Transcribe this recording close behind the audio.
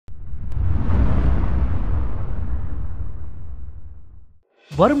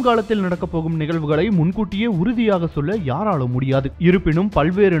வருங்காலத்தில் நடக்கப் போகும் நிகழ்வுகளை முன்கூட்டியே உறுதியாக சொல்ல யாராலும் முடியாது. இருப்பினும்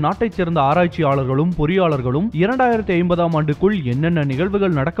பல்வேறு நாட்டைச் சேர்ந்த ஆராய்ச்சியாளர்களும் பொறியாளர்களும் 2050ஆம் ஆண்டுக்குள் என்னென்ன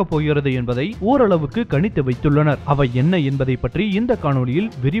நிகழ்வுகள் நடக்கப் போகிறது என்பதை ஓரளவுக்கு கணித்து வைத்துள்ளனர். அவை என்ன என்பதை பற்றி இந்த காணொளியில்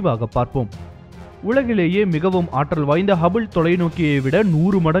விரிவாக பார்ப்போம். உலகிலேயே மிகவும் ஆற்றல் வாய்ந்த ஹபிள் தொலைநோக்கியை விட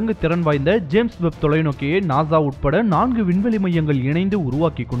 100 மடங்கு திறன் வாய்ந்த ஜேம்ஸ் வெப் தொலைநோக்கியை நாசா உட்பட 4 விண்வெளி மையங்கள் இணைந்து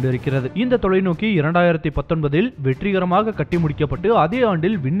உருவாக்கி கொண்டிருக்கிறது. இந்த தொலைநோக்கி 2019இல் வெற்றிகரமாக கட்டி முடிக்கப்பட்டு அதே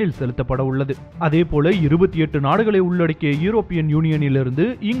ஆண்டில் விண்ணில் செலுத்தப்பட உள்ளது. அதேபோல 28 நாடுகளை உள்ளடக்கிய யூரோப்பியன் யூனியனிலிருந்து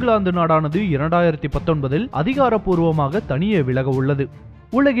இங்கிலாந்து நாடானது 2019இல் அதிகாரப்பூர்வமாக தனியே விலக உள்ளது.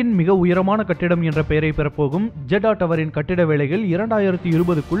 உலகின் மிக உயரமான கட்டிடம் என்ற பெயரை பெறப்போகும் ஜெடா டவரின் கட்டிட வேலைகள்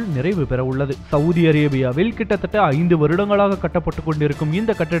 2020க்குள் நிறைவு பெற உள்ளது. சவுதி அரேபியாவில் கிட்டத்தட்ட 5 வருடங்களாக கட்டப்பட்டுக் கொண்டிருக்கும்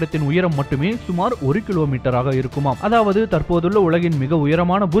இந்த கட்டிடத்தின் உயரம் மட்டுமே சுமார் 1 கிலோமீட்டராக இருக்குமாம். அதாவது தற்போதுள்ள உலகின் மிக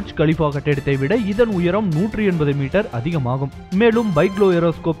உயரமான புர்ஜ் கலிஃபா கட்டிடத்தை விட இதன் உயரம் 180 மீட்டர் அதிகமாகும். மேலும் பைக்லோ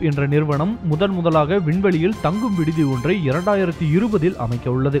ஏரோஸ்கோப் என்ற நிறுவனம் முதலாக விண்வெளியில் தங்கும் விடுதி ஒன்றை 2020இல் அமைக்க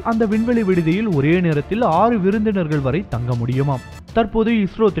உள்ளது. அந்த விண்வெளி விடுதியில் ஒரே நேரத்தில் 6 விருந்தினர்கள் வரை தங்க முடியுமாம். தற்போது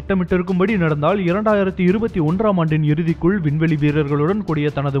இஸ்ரோ திட்டமிட்டிருக்கும்படி நடந்தால் 2021ஆம் ஆண்டின் இறுதிக்குள் விண்வெளி வீரர்களுடன் கூடிய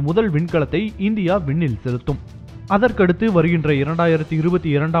தனது முதல் விண்கலத்தை இந்தியா விண்ணில் செலுத்தும். அதற்கடுத்து வருகின்ற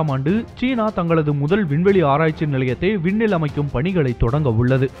 2022ஆம் ஆண்டு சீனா தங்களது முதல் விண்வெளி ஆராய்ச்சி நிலையத்தை விண்ணில் அமைக்கும் பணிகளை தொடங்க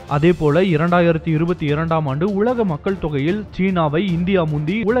உள்ளது. அதேபோல 2022ஆம் ஆண்டு உலக மக்கள் தொகையில் சீனாவை இந்தியா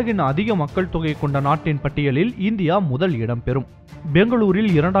முந்தி உலகின் அதிக மக்கள் தொகை கொண்ட நாட்டின் பட்டியலில் இந்தியா முதல் இடம் பெறும். பெங்களூரில்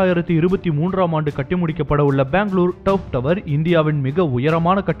 2023ஆம் ஆண்டு கட்டி முடிக்கப்பட உள்ள பெங்களூர் டர்ஃப் டவர் இந்தியாவின் மிக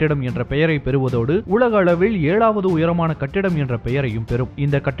உயரமான கட்டிடம் என்ற பெயரை பெறுவதோடு உலக அளவில் 7வது உயரமான கட்டிடம் என்ற பெயரையும் பெறும்.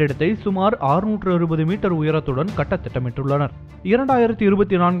 இந்த கட்டிடத்தை சுமார் 660 மீட்டர் உயரத்துடன் கட்ட திட்டமிட்டுள்ளனர்.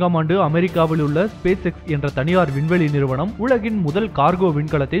 2024ஆம் ஆண்டு அமெரிக்காவில் உள்ள ஸ்பேஸ் எக்ஸ் என்ற தனியார் விண்வெளி நிறுவனம் உலகின் முதல் கார்கோ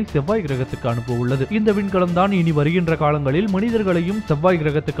விண்கலத்தை செவ்வாய் கிரகத்துக்கு அனுப்ப உள்ளது. இந்த விண்கலம் தான் இனி வருகின்ற காலங்களில் மனிதர்களையும் செவ்வாய்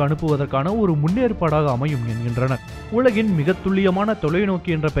கிரகத்துக்கு அனுப்புவதற்கான ஒரு முன்னேற்பாடாக அமையும் என்கின்றனர். உலகின் மிக துல்லியமான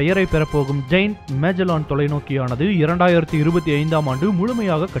தொலைநோக்கி என்ற பெயரை பெறப்போகும் ஜெயின்ட் மேஜலான் தொலைநோக்கியானது 2025ஆம் ஆண்டு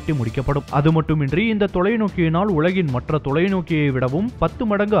முழுமையாக கட்டி முடிக்கப்படும். அது மட்டுமின்றி இந்த தொலைநோக்கியினால் உலகின் மற்ற தொலைநோக்கியை விடவும் 10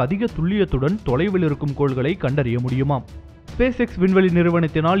 மடங்கு அதிக துல்லியத்துடன் தொலைவில் இருக்கும் கோள்களை கண்டறிய முடியுமாம். ஸ்பேஸ் எக்ஸ் விண்வெளி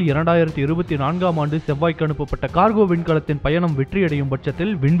நிறுவனத்தினால் 2024ஆம் ஆண்டு செவ்வாய்க்கு அனுப்பப்பட்ட கார்கோ விண்கலத்தின் பயணம் வெற்றியடையும்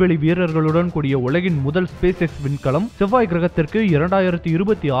பட்சத்தில் விண்வெளி வீரர்களுடன் கூடிய உலகின் முதல் ஸ்பேஸ் எக்ஸ் விண்கலம் செவ்வாய் கிரகத்திற்கு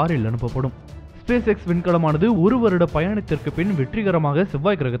 2026இல் அனுப்பப்படும். ஸ்பேஸ் எக்ஸ் விண்கலமானது 1 வருட பயணத்திற்கு பின் வெற்றிகரமாக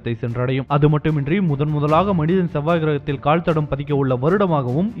செவ்வாய் கிரகத்தை சென்றடையும். அது மட்டுமின்றி முதலாக மனிதன் செவ்வாய் கிரகத்தில் கால் தடம் பதிக்க உள்ள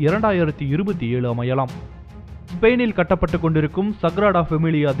வருடமாகவும் 2027 அமையலாம். ஸ்பெயினில் கட்டப்பட்டுக் கொண்டிருக்கும் சக்ராடா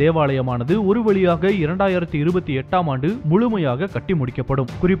ஃபெமிலியா தேவாலயமானது ஒரு வழியாக 2028ஆம் ஆண்டு முழுமையாக கட்டி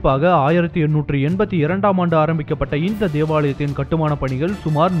முடிக்கப்படும். குறிப்பாக 1882ஆம் ஆண்டு ஆரம்பிக்கப்பட்ட இந்த தேவாலயத்தின் கட்டுமான பணிகள்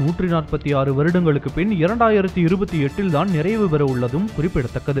சுமார் 146 வருடங்களுக்கு பின் 2028இல் தான் நிறைவு பெற உள்ளதும்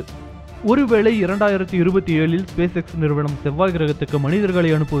குறிப்பிடத்தக்கது. ஒருவேளை 2027இல் ஸ்பேஸ் எக்ஸ் நிறுவனம் செவ்வாய் கிரகத்துக்கு மனிதர்களை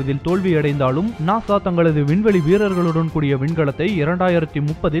அனுப்புவதில் தோல்வியடைந்தாலும் நாசா தங்களது விண்வெளி வீரர்களுடன் கூடிய விண்கலத்தை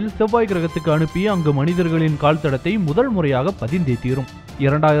 2030இல் செவ்வாய் கிரகத்துக்கு அனுப்பி அங்கு மனிதர்களின் கால் தடத்தை முதல் முறையாக பதிந்தே தீரும்.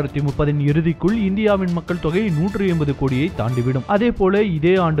 2030இன் இறுதிக்குள் இந்தியாவின் மக்கள் தொகை 180 கோடியை தாண்டிவிடும். அதேபோல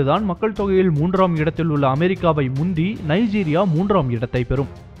இதே ஆண்டுதான் மக்கள் தொகையில் 3ஆம் இடத்தில் உள்ள அமெரிக்காவை முந்தி நைஜீரியா 3ஆம் இடத்தை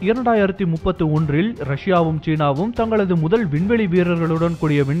பெறும். 2031இல் ரஷ்யாவும் சீனாவும் தங்களது முதல் விண்வெளி வீரர்களுடன்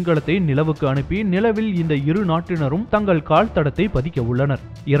கூடிய விண்கலத்தை நிலவுக்கு அனுப்பி நிலவில் இந்த இரு நாட்டினரும் தங்கள் கால் தடத்தை பதிக்க உள்ளனர்.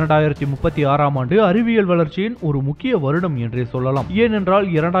 2036ஆம் ஆண்டு அறிவியல் வளர்ச்சியின் ஒரு முக்கிய வருடம் என்றே சொல்லலாம். ஏனென்றால்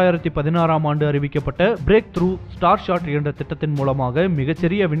 2016ஆம் ஆண்டு அறிவிக்கப்பட்ட பிரேக் த்ரூ ஸ்டார் ஷாட் என்ற திட்டத்தின் மூலமாக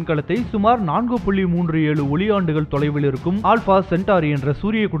மிகச்சிறிய விண்கலத்தை சுமார் 4.37 ஒளியாண்டுகள் தொலைவில் இருக்கும் ஆல்பா சென்டாரி என்ற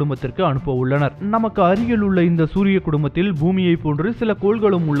சூரிய குடும்பத்திற்கு அனுப்ப உள்ளனர். நமக்கு அருகில் உள்ள இந்த சூரிய குடும்பத்தில் பூமியை போன்று சில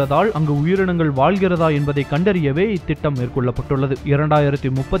கோள்களும் உள்ளதால் அங்கு உயிரினங்கள் வாழ்கிறதா என்பதை கண்டறியவே இத்திட்டம் மேற்கொள்ளப்பட்டுள்ளது.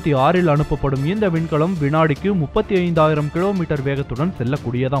 2036இல் அனுப்பப்படும் இந்த விண்கலம் வினாடிக்கு 35,000 கிலோமீட்டர் வேகத்துடன்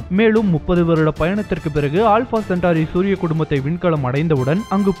செல்லக்கூடியதாம். மேலும் 30 வருட பயணத்திற்கு பிறகு ஆல்பா சென்டாரி சூரிய குடும்பத்தை விண்கலம் அடைந்தவுடன்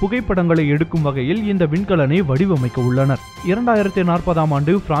அங்கு புகைப்படங்களை எடுக்கும் வகையில் இந்த விண்கலனை வடிவமைக்க உள்ளனர். 2040ஆம்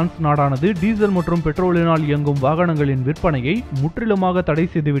ஆண்டு பிரான்ஸ் நாடானது டீசல் மற்றும் பெட்ரோலினால் இயங்கும் வாகனங்களின் விற்பனையை முற்றிலுமாக தடை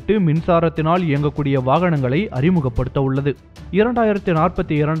செய்துவிட்டு மின்சாரத்தினால் இயங்கக்கூடிய வாகனங்களை அறிமுகப்படுத்த உள்ளது.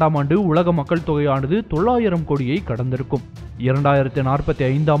 2042ஆம் ஆண்டு உலக மக்கள் தொகையானது 900 கோடியை கடந்திருக்கும்.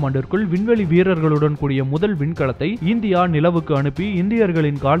 2045ஆம் ஆண்டிற்குள் விண்வெளி வீரர்களுடன் கூடிய முதல் விண்கலத்தை இந்தியா நிலவுக்கு அனுப்பி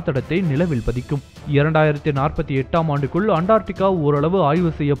இந்தியர்களின் கால் தடத்தை நிலவில் பதிக்கும். 2048ஆம் ஆண்டுக்குள் அண்டார்டிகா ஓரளவு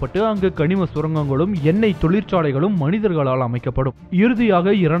ஆய்வு செய்யப்பட்டு அங்கு கனிம சுரங்கங்களும் எண்ணெய் தொழிற்சாலைகளும் மனிதர்களால் அமைக்கப்படும்.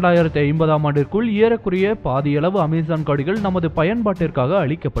 இறுதியாக 2050ஆம் ஆண்டிற்குள் ஏறக்குறைய பாதியளவு அமேசான் காடுகள் நமது பயன்பாட்டிற்காக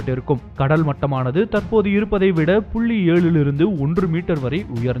அளிக்கப்பட்டிருக்கும். கடல் மட்டமானது தற்போது இருப்பதை விட 0.7 1 மீட்டர் வரை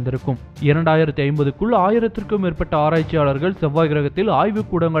உயர்ந்திருக்கும். 2050க்குள் 1000க்கும் மேற்பட்ட ஆராய்ச்சியாளர்கள் விஞ்ஞானிகள் செவ்வாய் கிரகத்தில்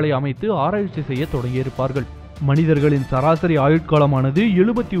ஆய்வுக்கூடங்களை அமைத்து ஆராய்ச்சி செய்ய தொடங்கியிருப்பார்கள். மனிதர்களின் சராசரி ஆயுட்காலமானது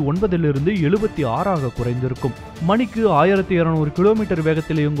 79 76 குறைந்திருக்கும். மணிக்கு 1200 கிலோமீட்டர்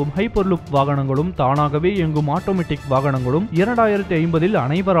வேகத்தில் இயங்கும் ஹைப்பர்லூப் வாகனங்களும் தானாகவே இயங்கும் ஆட்டோமேட்டிக் வாகனங்களும் 2050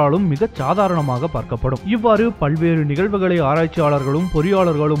 அனைவராலும் மிகச் சாதாரணமாக பார்க்கப்படும். இவ்வாறு பல்வேறு நிகழ்வுகளை ஆராய்ச்சியாளர்களும்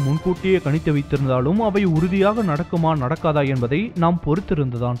பொறியாளர்களும் முன்கூட்டியே கணித்து வைத்திருந்தாலும் அவை உறுதியாக நடக்குமா நடக்காதா என்பதை நாம்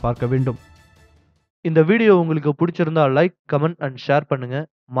பொறுத்திருந்துதான் பார்க்க வேண்டும். இந்த வீடியோ உங்களுக்கு பிடிச்சிருந்தா லைக், கமெண்ட் அண்ட் ஷேர் பண்ணுங்க.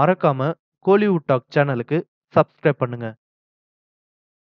 மறக்காம கோலிவுட் டாக் சேனலுக்கு சப்ஸ்கிரைப் பண்ணுங்க.